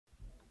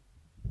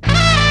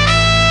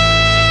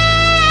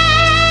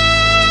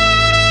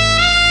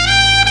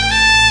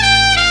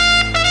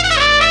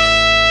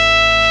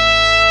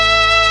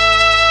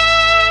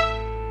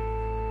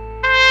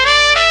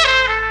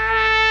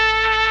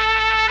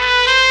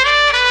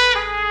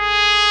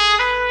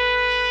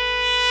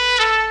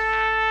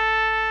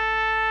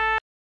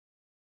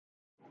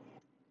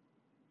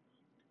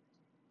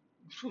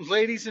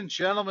Ladies and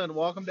gentlemen,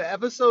 welcome to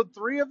episode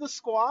 3 of the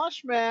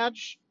Squash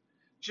Match.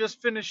 Just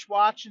finished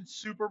watching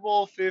Super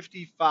Bowl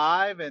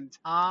 55, and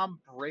Tom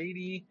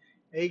Brady,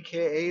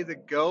 aka the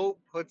GOAT,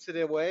 puts it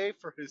away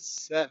for his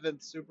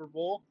 7th Super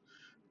Bowl,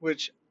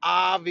 which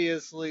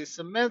obviously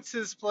cements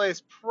his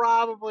place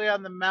probably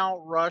on the Mount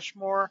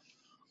Rushmore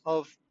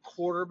of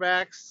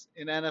quarterbacks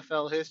in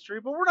NFL history.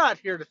 But we're not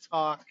here to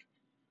talk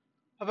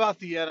about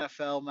the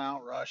NFL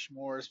Mount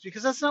Rushmores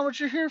because that's not what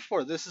you're here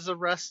for. This is a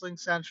wrestling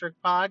centric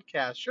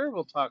podcast. Sure,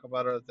 we'll talk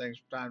about other things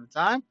from time to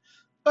time,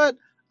 but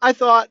I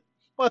thought,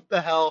 what the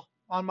hell,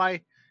 on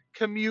my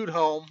commute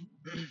home,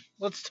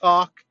 let's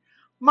talk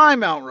my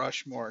Mount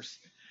Rushmores.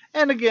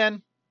 And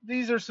again,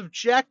 these are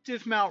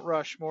subjective Mount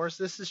Rushmores.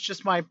 This is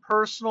just my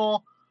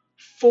personal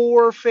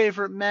 4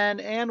 favorite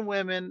men and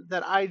women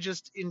that I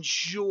just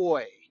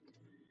enjoy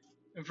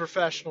in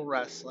professional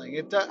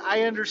wrestling.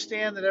 I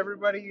understand that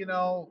everybody,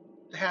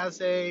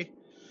 has a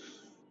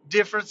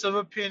difference of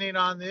opinion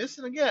on this.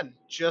 And again,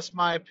 just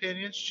my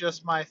opinions,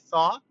 just my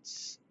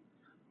thoughts.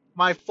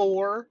 My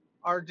 4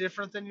 are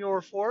different than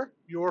your 4.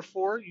 Your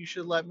 4, you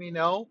should let me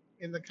know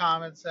in the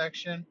comment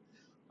section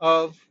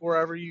of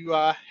wherever you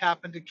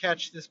happen to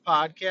catch this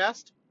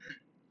podcast.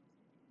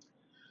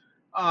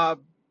 Uh,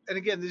 and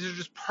again, these are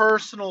just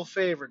personal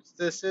favorites.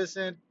 This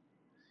isn't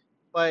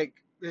like,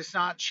 it's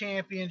not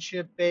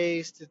championship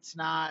based. It's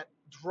not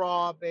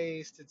draw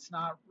based.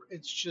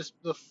 It's just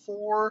the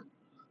 4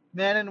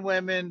 men and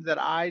women that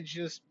I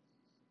just,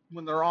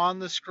 when they're on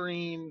the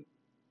screen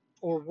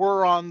or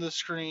were on the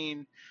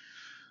screen,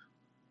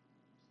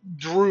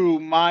 drew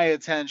my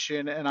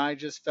attention and I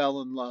just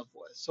fell in love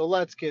with. So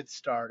let's get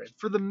started.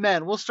 For the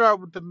men, we'll start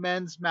with the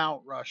men's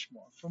Mount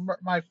Rushmore. For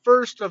my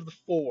first of the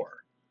 4,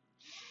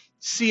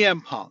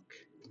 CM Punk.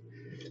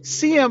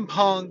 CM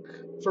Punk,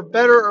 for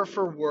better or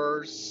for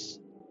worse,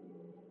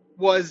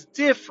 was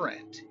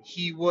different.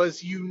 He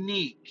was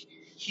unique.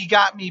 He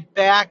got me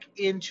back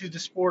into the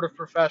sport of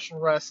professional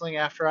wrestling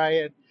after I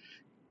had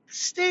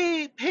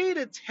paid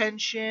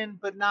attention,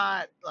 but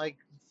not like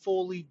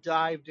fully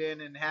dived in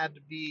and had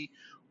to be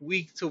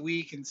week to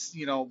week and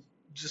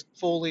just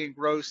fully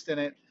engrossed in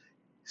it.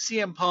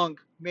 CM Punk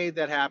made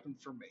that happen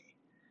for me.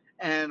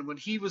 And when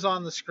he was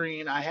on the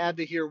screen, I had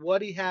to hear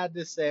what he had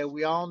to say.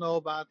 We all know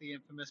about the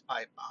infamous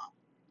pipe bomb.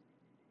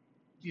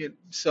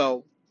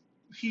 So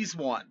he's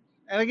one.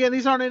 And again,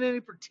 these aren't in any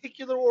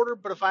particular order,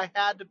 but if I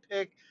had to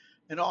pick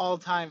an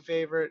all-time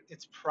favorite,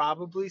 it's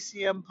probably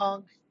CM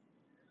Punk.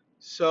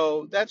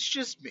 So that's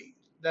just me.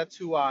 That's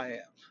who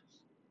I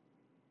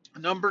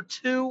am. Number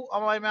 2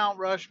 on my Mount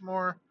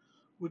Rushmore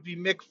would be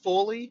Mick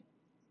Foley,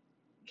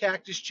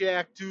 Cactus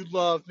Jack, Dude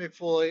Love, Mick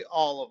Foley,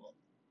 all of them.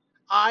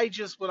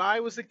 When I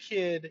was a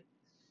kid,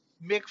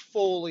 Mick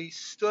Foley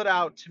stood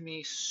out to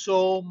me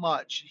so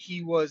much.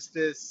 He was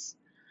this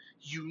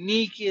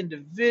unique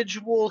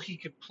individual. He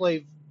could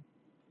play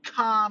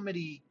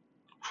comedy,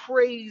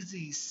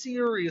 crazy,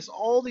 serious,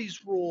 all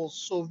these roles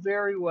so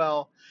very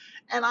well.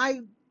 And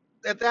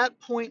at that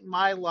point in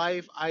my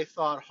life, I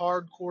thought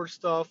hardcore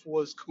stuff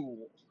was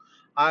cool.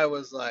 I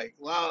was like,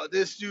 wow,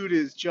 this dude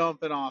is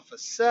jumping off of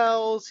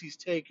cells. He's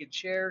taking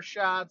chair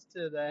shots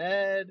to the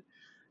head.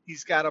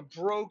 He's got a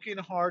broken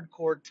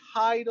hardcore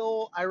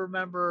title. I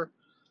remember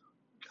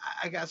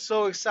I got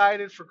so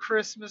excited for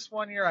Christmas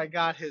one year. I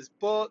got his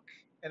book,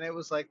 and it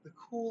was like the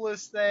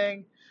coolest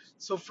thing.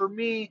 So for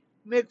me,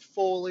 Mick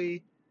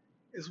Foley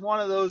is one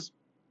of those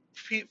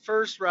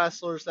first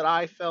wrestlers that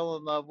I fell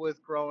in love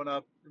with growing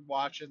up and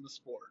watching the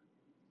sport.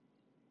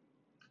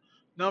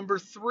 Number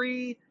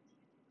 3,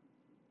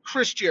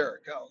 Chris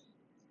Jericho.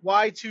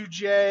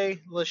 Y2J,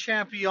 Le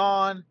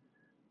Champion.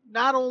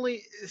 Not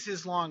only is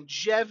his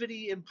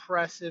longevity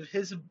impressive,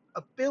 his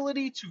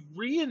ability to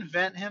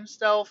reinvent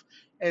himself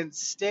and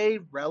stay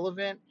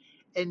relevant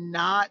and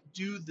not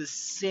do the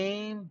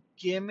same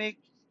gimmick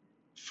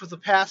for the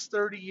past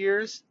 30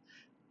 years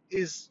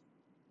is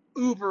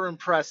uber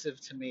impressive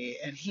to me.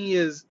 And he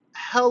is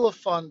hella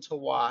fun to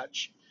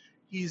watch.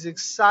 He's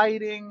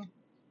exciting.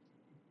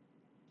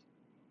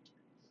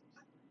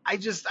 I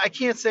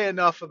can't say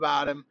enough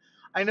about him.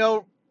 I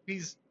know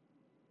he's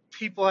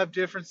people have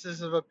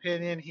differences of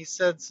opinion. He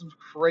said some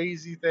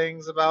crazy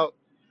things about,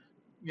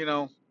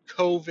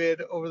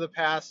 COVID over the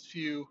past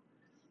few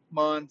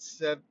months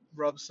that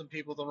rubbed some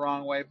people the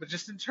wrong way. But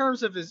just in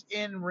terms of his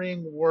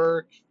in-ring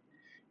work,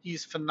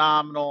 he's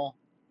phenomenal.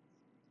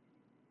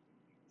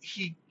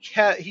 He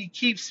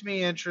keeps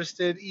me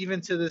interested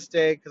even to this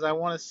day because I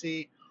want to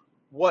see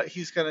what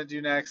he's going to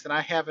do next. And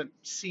I haven't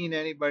seen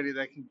anybody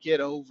that can get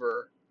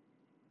over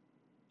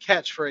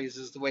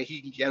catchphrases the way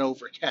he can get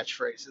over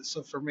catchphrases.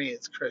 So for me,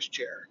 it's Chris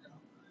Jericho.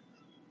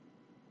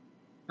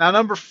 Now,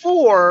 number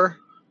 4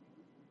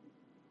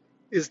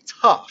 is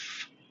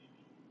tough.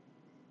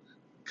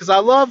 Because I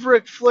love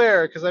Ric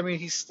Flair, because I mean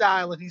he's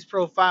styling, he's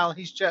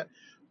profiling,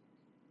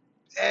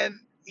 and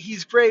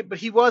he's great, but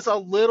he was a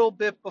little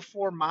bit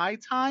before my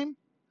time.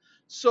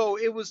 So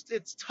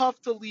it's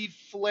tough to leave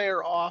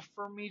Flair off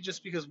for me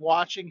just because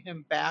watching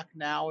him back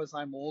now as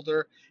I'm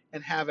older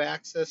and have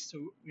access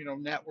to,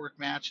 network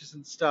matches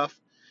and stuff,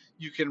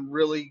 you can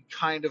really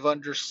kind of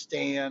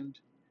understand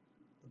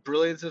the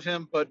brilliance of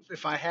him. But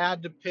if I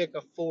had to pick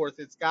a fourth,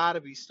 it's got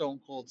to be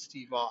Stone Cold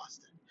Steve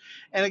Austin.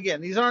 And again,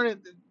 these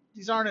aren't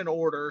in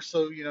order,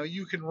 so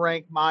you can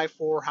rank my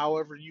four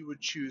however you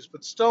would choose.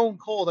 But Stone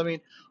Cold, I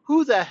mean,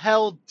 who the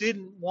hell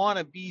didn't want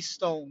to be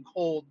Stone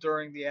Cold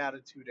during the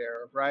Attitude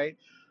Era, right?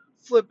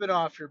 Flipping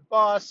off your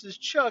bosses,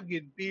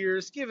 chugging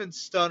beers, giving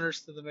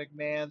stunners to the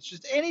McMahons,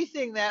 just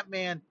anything that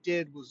man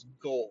did was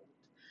gold.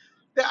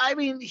 I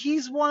mean,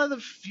 he's one of the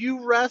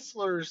few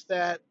wrestlers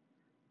that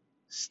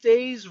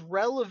stays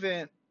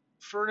relevant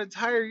for an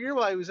entire year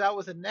while he was out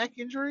with a neck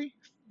injury.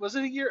 Was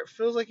it a year? It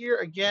feels like a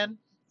year. Again,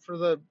 for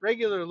the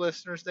regular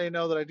listeners, they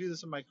know that I do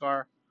this in my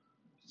car.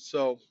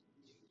 So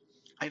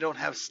I don't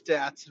have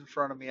stats in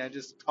front of me. I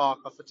just talk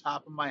off the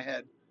top of my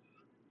head.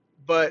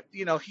 But,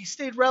 he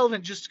stayed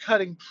relevant just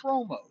cutting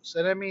promos.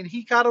 And I mean,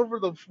 he got over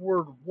the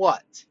word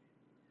what,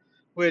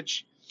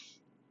 which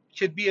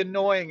could be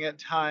annoying at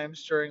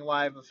times during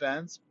live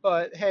events.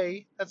 But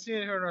hey, that's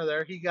neither here nor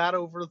there. He got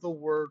over the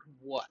word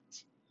what.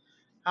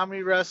 How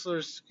many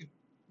wrestlers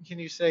can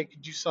you say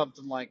could do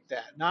something like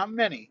that? Not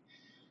many.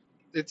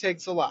 It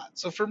takes a lot.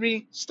 So for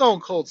me, Stone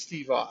Cold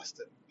Steve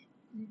Austin,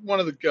 one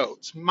of the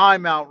GOATs, my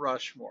Mount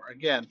Rushmore.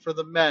 Again, for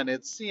the men,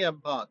 it's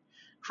CM Punk,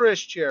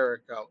 Chris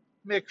Jericho,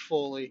 Mick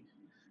Foley,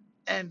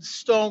 and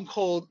Stone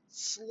Cold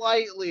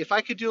slightly. If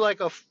I could do like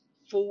a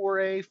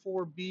 4A,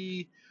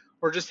 4B,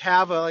 or just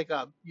have a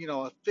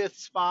fifth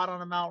spot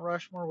on a Mount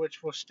Rushmore,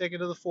 which we'll stick it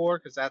to the four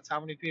because that's how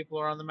many people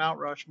are on the Mount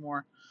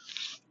Rushmore.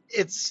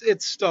 It's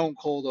Stone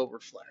Cold over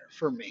Flair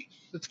for me.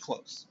 It's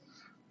close.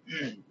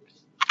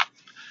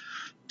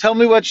 Tell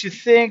me what you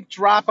think.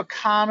 Drop a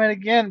comment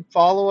again.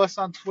 Follow us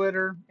on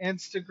Twitter,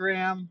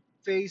 Instagram,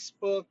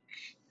 Facebook.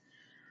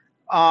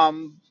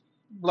 Um,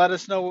 let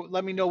us know.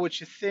 Let me know what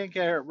you think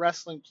at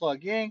Wrestling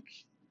Plug Inc.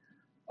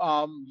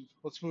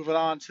 Let's move it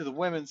on to the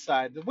women's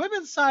side. The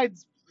women's side,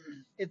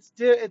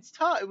 it's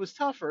tough. It was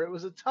tougher. It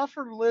was a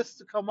tougher list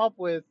to come up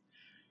with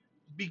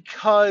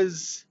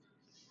because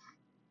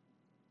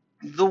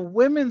the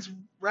women's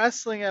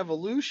wrestling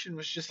evolution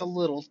was just a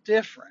little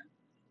different.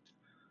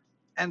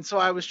 And so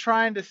I was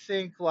trying to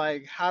think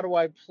like, how do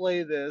I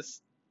play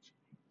this?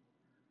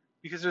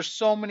 Because there's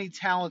so many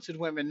talented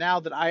women now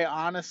that I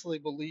honestly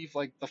believe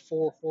like the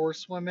four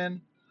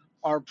horsewomen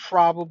are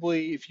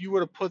probably, if you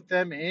were to put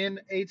them in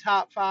a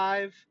top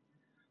five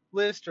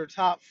list or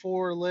top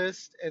four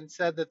list and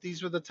said that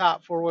these were the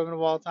top four women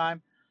of all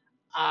time,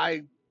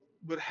 I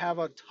would have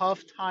a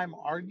tough time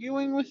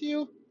arguing with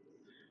you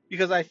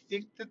because I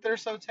think that they're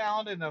so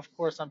talented. And of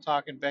course, I'm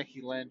talking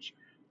Becky Lynch,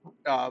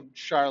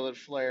 Charlotte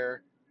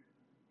Flair,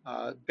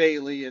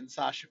 Bailey, and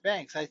Sasha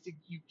Banks. I think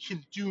you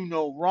can do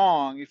no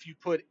wrong if you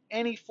put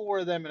any four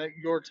of them in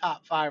your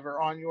top five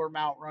or on your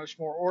Mount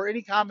Rushmore or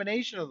any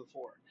combination of the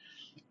four.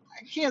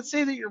 I can't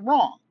say that you're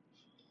wrong.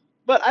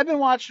 But I've been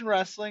watching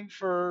wrestling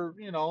for,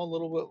 a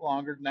little bit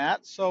longer than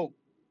that. So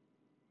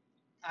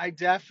I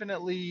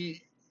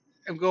definitely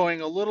am going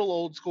a little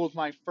old school with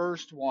my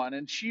first one.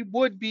 And she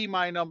would be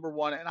my number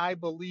one. And I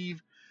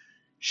believe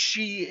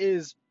she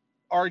is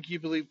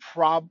arguably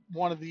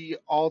one of the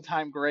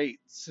all-time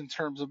greats in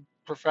terms of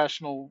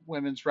professional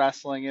women's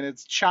wrestling, and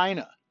it's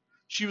China.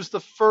 She was the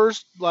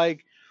first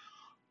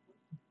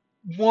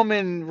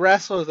woman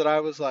wrestler that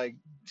I was like,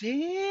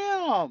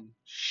 damn,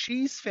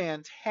 she's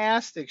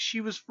fantastic. She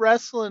was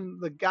wrestling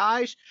the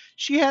guys.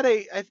 She had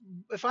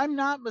if I'm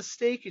not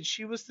mistaken,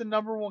 she was the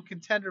number one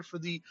contender for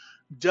the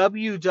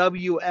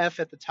WWF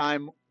at the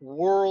time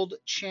World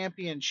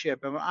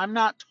Championship. And I'm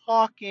not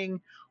talking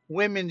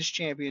women's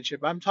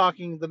championship. I'm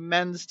talking the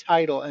men's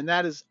title, and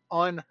that is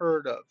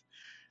unheard of.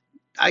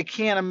 I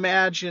can't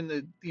imagine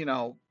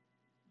that,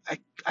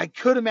 I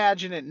could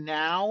imagine it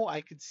now. I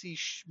could see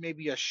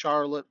maybe a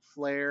Charlotte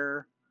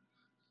Flair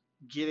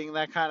getting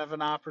that kind of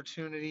an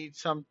opportunity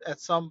at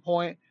some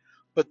point.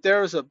 But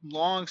there's a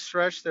long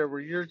stretch there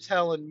where you're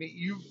telling me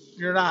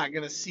you're not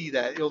going to see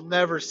that. You'll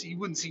never see. You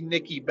wouldn't see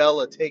Nikki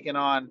Bella taking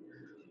on,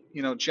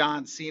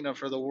 John Cena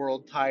for the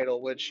world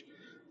title, which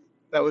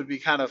that would be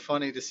kind of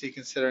funny to see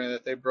considering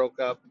that they broke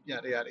up.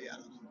 Yada yada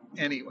yada.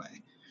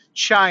 Anyway,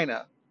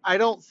 China. I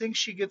don't think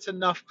she gets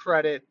enough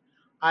credit.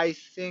 I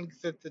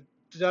think that the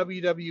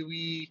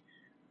WWE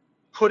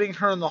putting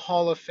her in the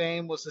Hall of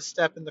Fame was a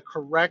step in the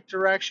correct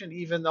direction,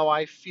 even though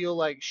I feel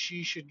like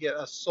she should get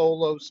a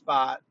solo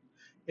spot.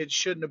 It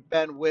shouldn't have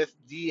been with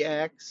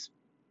DX.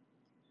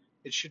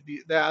 It should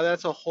be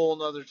that's a whole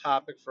nother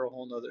topic for a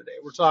whole nother day.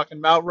 We're talking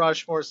Mount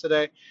Rushmore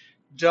today.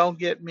 Don't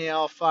get me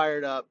all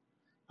fired up.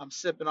 I'm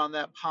sipping on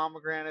that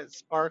pomegranate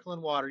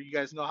sparkling water. You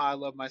guys know how I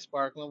love my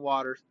sparkling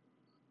waters.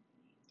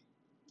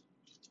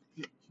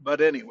 But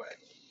anyway,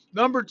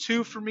 number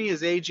two for me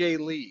is AJ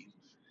Lee.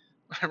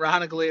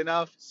 Ironically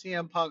enough,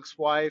 CM Punk's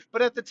wife.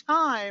 But at the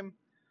time,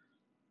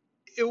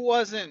 it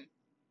wasn't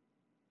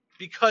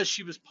because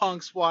she was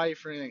Punk's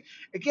wife or anything.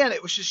 Again,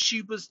 it was just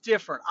she was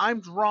different.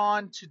 I'm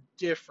drawn to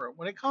different.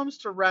 When it comes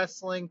to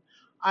wrestling,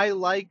 I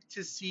like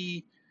to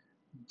see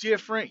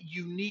different,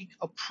 unique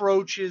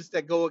approaches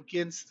that go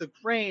against the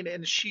grain,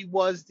 and she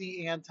was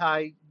the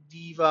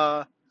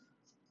diva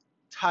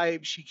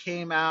type. She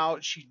came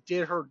out, she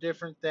did her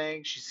different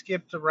things, she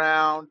skipped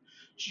around.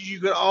 You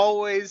could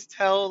always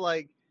tell,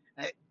 like,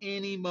 at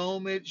any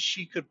moment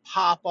she could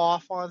pop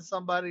off on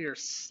somebody or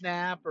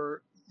snap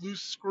or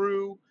loose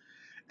screw.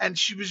 And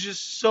she was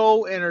just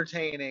so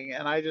entertaining.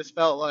 And I just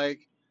felt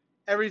like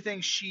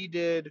everything she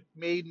did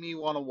made me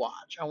want to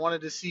watch. I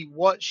wanted to see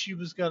what she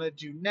was going to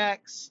do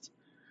next,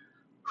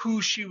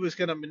 who she was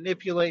going to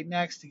manipulate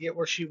next to get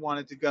where she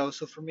wanted to go.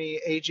 So for me,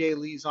 AJ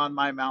Lee's on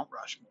my Mount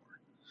Rushmore.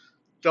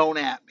 Don't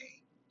at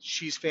me.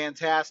 She's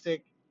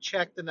fantastic.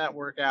 Check the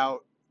network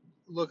out.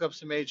 Look up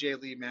some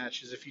AJ Lee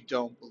matches if you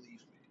don't believe me.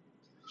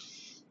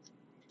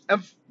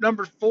 And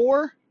number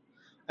 4,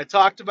 I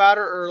talked about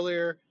her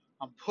earlier.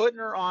 I'm putting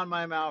her on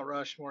my Mount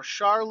Rushmore.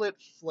 Charlotte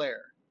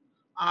Flair.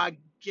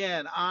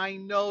 Again, I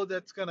know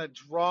that's going to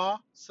draw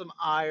some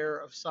ire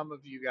of some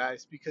of you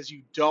guys because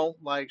you don't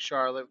like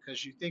Charlotte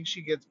because you think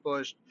she gets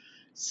pushed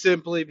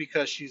simply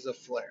because she's a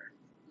Flair.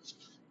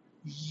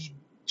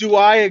 Do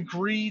I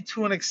agree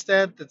to an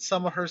extent that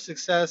some of her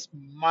success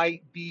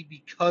might be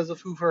because of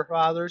who her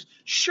father is?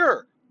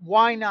 Sure,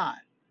 why not?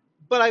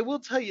 But I will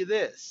tell you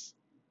this.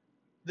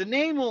 The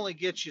name only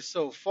gets you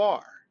so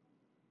far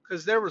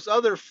because there was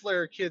other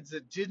Flair kids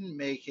that didn't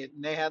make it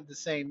and they had the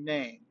same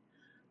name.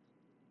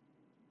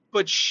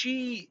 But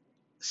she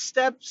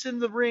steps in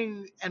the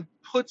ring and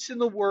puts in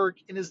the work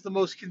and is the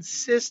most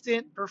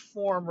consistent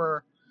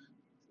performer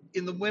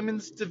in the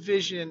women's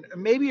division,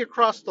 maybe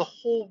across the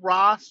whole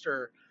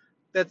roster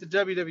that the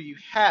WWE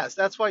has.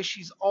 That's why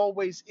she's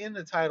always in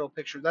the title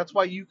picture. That's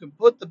why you can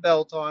put the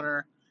belt on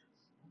her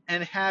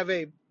and have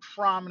a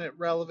prominent,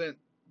 relevant,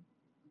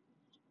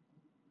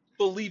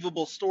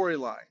 believable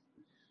storyline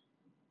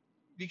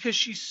because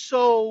she's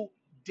so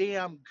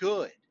damn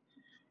good.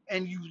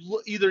 And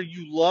either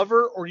you love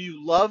her or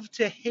you love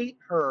to hate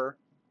her,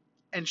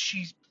 and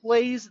she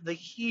plays the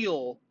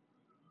heel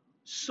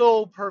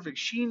so perfect.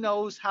 She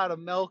knows how to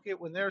milk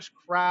it when there's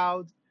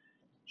crowds.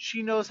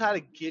 She knows how to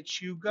get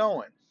you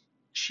going.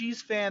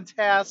 She's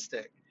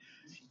fantastic.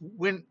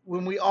 When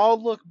we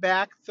all look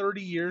back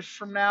 30 years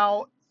from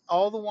now,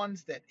 all the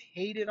ones that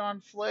hated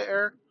on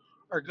Flair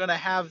are gonna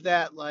have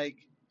that,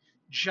 like,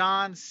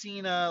 John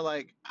Cena,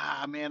 like,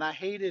 ah man, I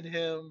hated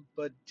him,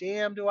 but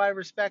damn do I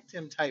respect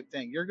him type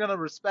thing. You're gonna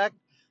respect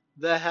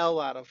the hell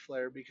out of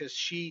Flair because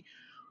she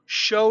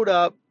showed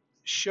up,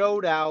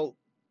 showed out,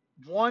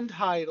 won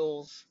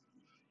titles,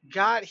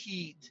 got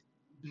heat,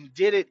 and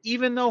did it.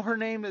 Even though her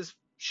name is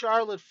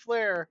Charlotte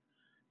Flair,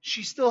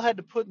 she still had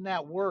to put in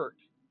that work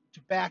to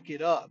back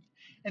it up.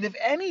 And if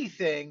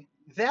anything,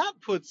 that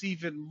puts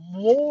even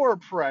more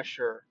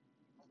pressure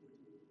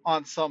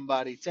on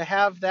somebody to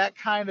have that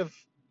kind of,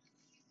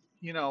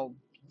 you know,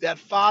 that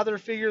father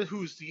figure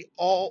who's the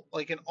all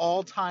like an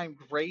all-time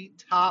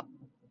great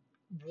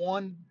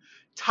one,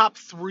 top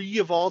 3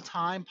 of all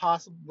time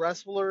possible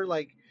wrestler,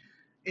 like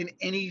in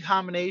any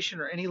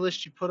combination or any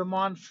list you put them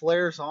on,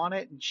 Flair's on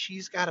it, and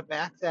she's got to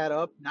back that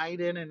up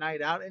night in and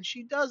night out, and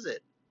she does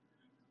it.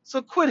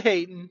 So quit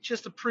hating,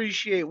 just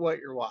appreciate what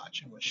you're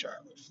watching with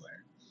Charlotte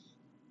Flair.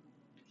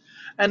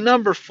 And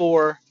number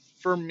 4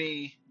 for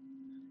me,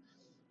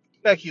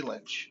 Becky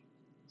Lynch.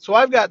 So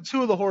I've got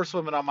 2 of the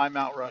horsewomen on my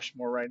Mount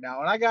Rushmore right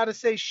now, and I got to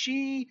say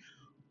she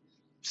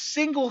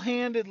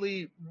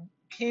single-handedly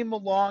came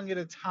along at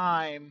a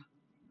time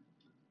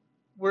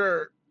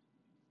where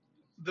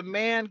the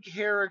man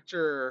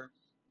character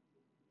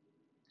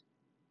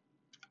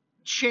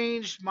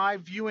changed my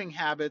viewing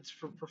habits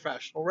for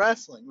professional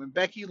wrestling. When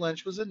Becky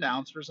Lynch was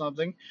announced or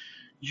something,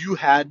 you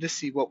had to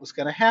see what was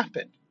going to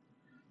happen.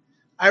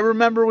 I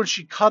remember when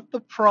she cut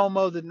the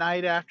promo the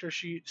night after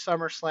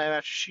SummerSlam,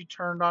 after she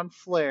turned on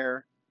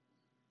Flair,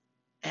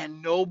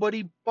 and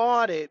nobody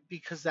bought it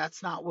because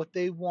that's not what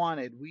they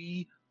wanted.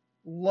 We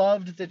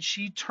loved that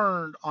she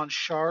turned on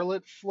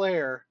Charlotte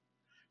Flair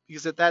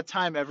because at that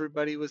time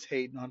everybody was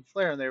hating on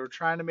Flair and they were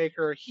trying to make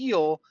her a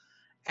heel,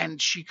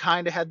 and she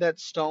kind of had that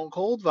Stone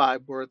Cold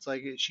vibe where it's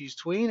like she's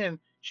tweening,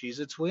 she's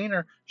a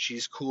tweener,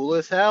 she's cool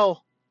as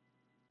hell.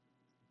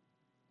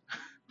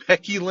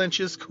 Becky Lynch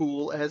is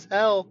cool as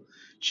hell.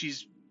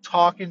 She's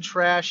talking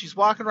trash. She's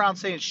walking around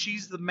saying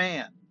she's the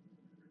man.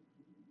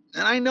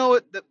 And I know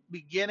at the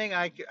beginning,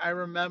 I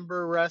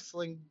remember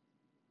wrestling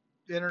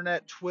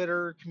internet,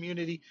 Twitter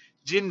community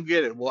didn't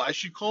get it. Why is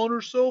she calling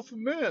herself a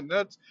man?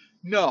 That's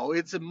no,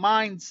 it's a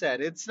mindset.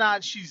 It's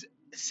not she's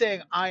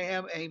saying I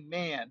am a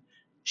man.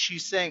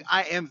 She's saying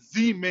I am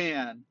the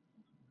man.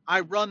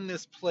 I run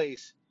this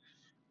place.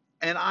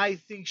 And I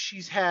think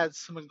she's had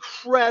some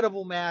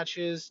incredible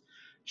matches.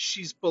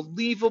 She's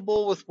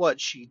believable with what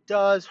she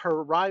does.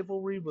 Her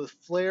rivalry with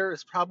Flair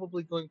is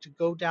probably going to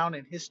go down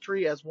in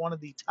history as one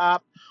of the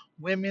top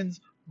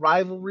women's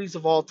rivalries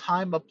of all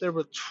time, up there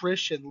with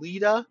Trish and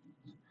Lita.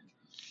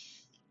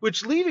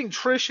 Which, leaving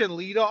Trish and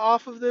Lita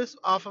off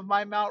of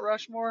my Mount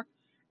Rushmore,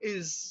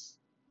 is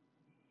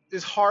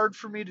hard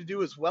for me to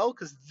do as well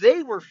because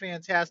they were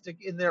fantastic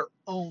in their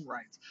own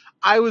rights.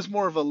 I was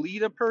more of a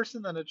Lita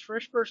person than a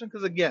Trish person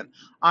because, again,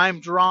 I'm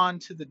drawn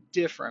to the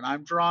different.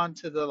 I'm drawn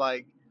to the,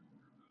 like,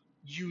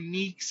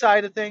 unique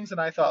side of things,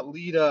 and I thought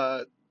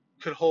Lita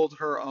could hold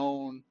her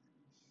own.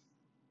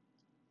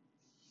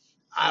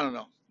 I don't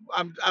know.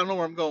 I don't know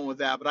where I'm going with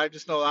that, but I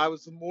just know I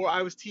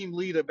was Team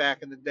Lita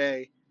back in the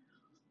day.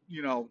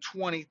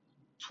 20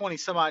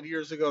 some odd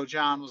years ago,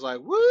 John was like,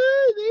 "Woo,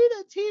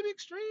 Lita, Team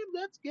Extreme,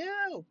 let's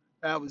go."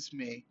 That was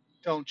me.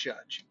 Don't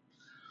judge.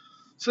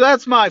 So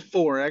that's my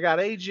four. I got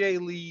AJ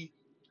Lee,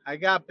 I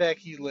got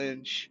Becky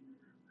Lynch,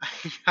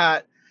 I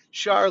got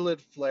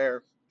Charlotte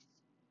Flair.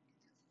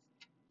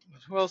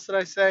 Who else did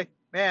I say?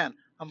 Man,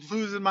 I'm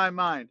losing my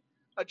mind.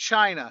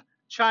 China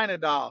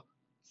doll,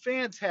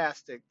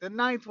 fantastic. The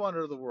ninth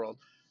wonder of the world,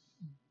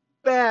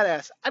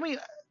 badass. I mean,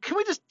 can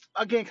we just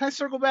again? Can I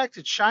circle back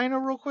to China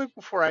real quick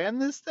before I end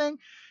this thing?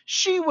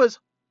 She was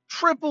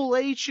Triple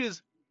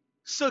H's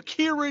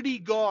security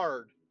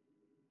guard.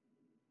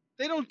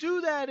 They don't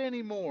do that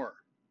anymore.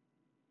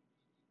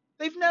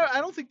 They've never.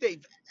 I don't think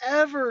they've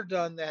ever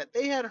done that.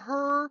 They had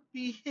her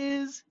be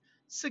his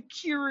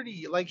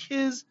security, like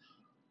his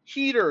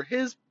heater,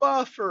 his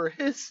buffer,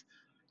 his.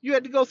 You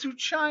had to go through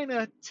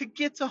China to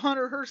get to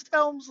Hunter Hearst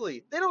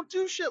Helmsley. They don't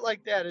do shit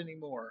like that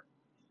anymore.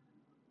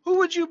 Who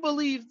would you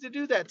believe to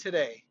do that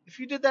today? If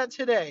you did that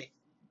today,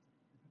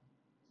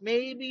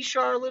 maybe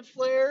Charlotte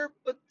Flair,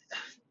 but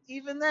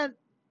even then,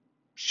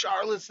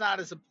 Charlotte's not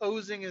as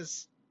opposing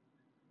as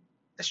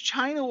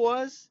China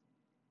was.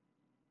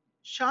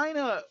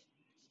 China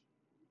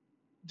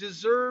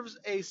deserves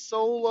a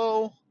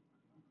solo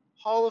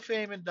Hall of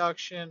Fame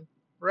induction.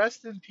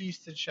 Rest in peace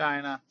to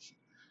China.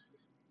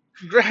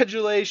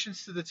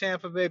 Congratulations to the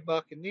Tampa Bay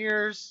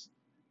Buccaneers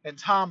and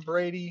Tom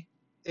Brady,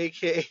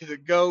 aka the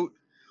GOAT,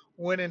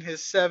 winning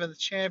his seventh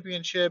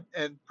championship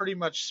and pretty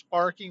much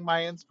sparking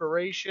my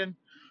inspiration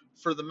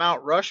for the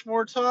Mount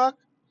Rushmore talk.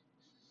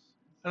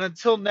 And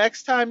until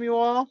next time, you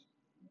all,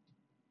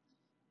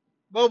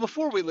 well,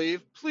 before we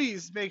leave,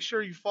 please make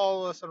sure you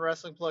follow us on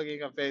Wrestling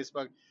Plugging on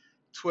Facebook,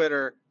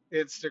 Twitter,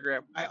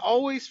 Instagram. I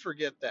always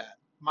forget that.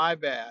 My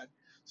bad.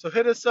 So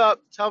hit us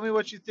up. Tell me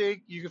what you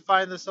think. You can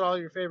find this on all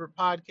your favorite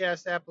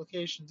podcast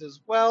applications as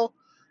well.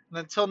 And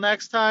until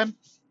next time,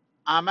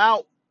 I'm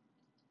out.